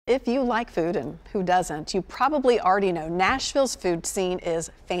If you like food, and who doesn't, you probably already know Nashville's food scene is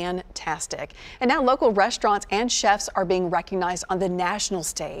fantastic. And now local restaurants and chefs are being recognized on the national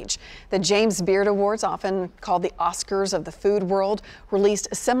stage. The James Beard Awards, often called the Oscars of the food world, released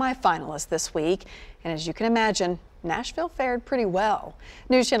semi-finalists this week. And as you can imagine, Nashville fared pretty well.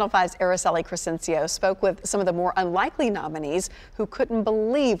 News Channel 5's Araceli Crescencio spoke with some of the more unlikely nominees who couldn't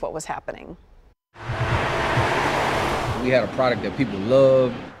believe what was happening. We had a product that people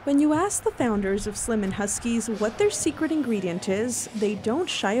loved. When you ask the founders of Slim and Husky's what their secret ingredient is, they don't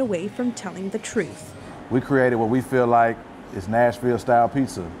shy away from telling the truth. We created what we feel like is Nashville-style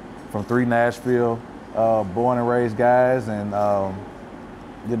pizza from 3 Nashville born and raised guys, and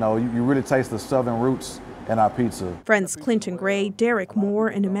you know, you really taste the southern roots in our pizza. Friends Clinton Gray, Derek Moore,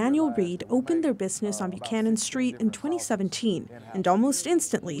 and Emmanuel Reed opened their business on Buchanan Street in 2017 and almost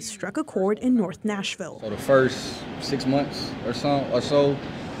instantly struck a chord in North Nashville. So the first 6 months or so,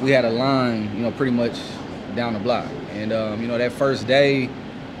 we had a line, you know, pretty much down the block. And, you know, that first day,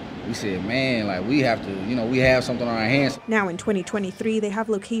 we said, man, like, we have to, you know, we have something on our hands. Now in 2023, they have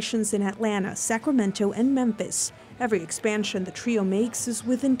locations in Atlanta, Sacramento, and Memphis. Every expansion the trio makes is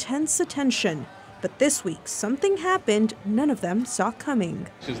with intense attention. But this week, something happened none of them saw coming.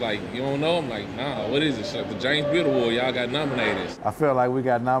 She's like, you don't know? I'm like, nah, what is it? She's like, the James Beard Award, y'all got nominated. I feel like we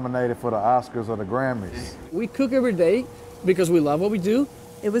got nominated for the Oscars or the Grammys. We cook every day because we love what we do.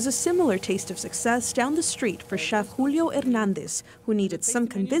 It was a similar taste of success down the street for chef Julio Hernandez, who needed some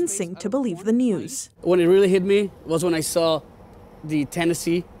convincing to believe the news. When it really hit me was when I saw the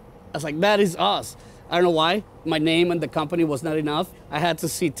Tennessee. I was like, that is us. I don't know why. My name and the company was not enough. I had to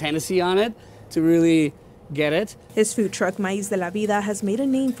see Tennessee on it to really get it. His food truck, Maíz de la Vida, has made a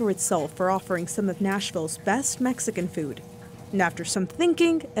name for itself for offering some of Nashville's best Mexican food. And after some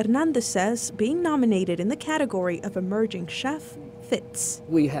thinking, Hernandez says being nominated in the category of emerging chef fits.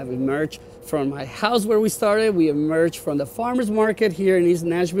 We have emerged from my house where we started. We emerged from the farmers market here in East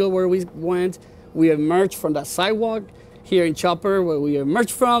Nashville where we went. We emerged from the sidewalk here in Chopper where we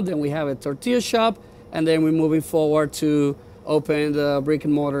emerged from. Then we have a tortilla shop, and then we're moving forward to open the brick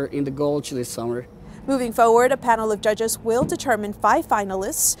and mortar in the Gulch this summer. Moving forward, a panel of judges will determine 5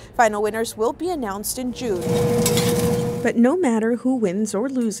 finalists. Final winners will be announced in June. But no matter who wins or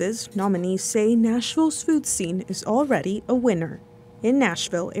loses, nominees say Nashville's food scene is already a winner. In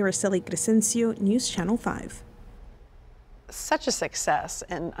Nashville, Araceli Crescencio, News Channel 5. Such a success,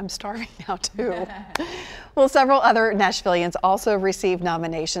 and I'm starving now too. Well, several other Nashvillians also received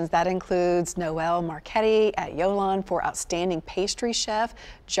nominations. That includes Noel Marchetti at Yolan for Outstanding Pastry Chef,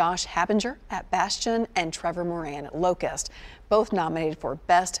 Josh Habinger at Bastion, and Trevor Moran at Locust, both nominated for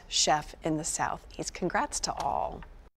Best Chef in the Southeast. Congrats to all.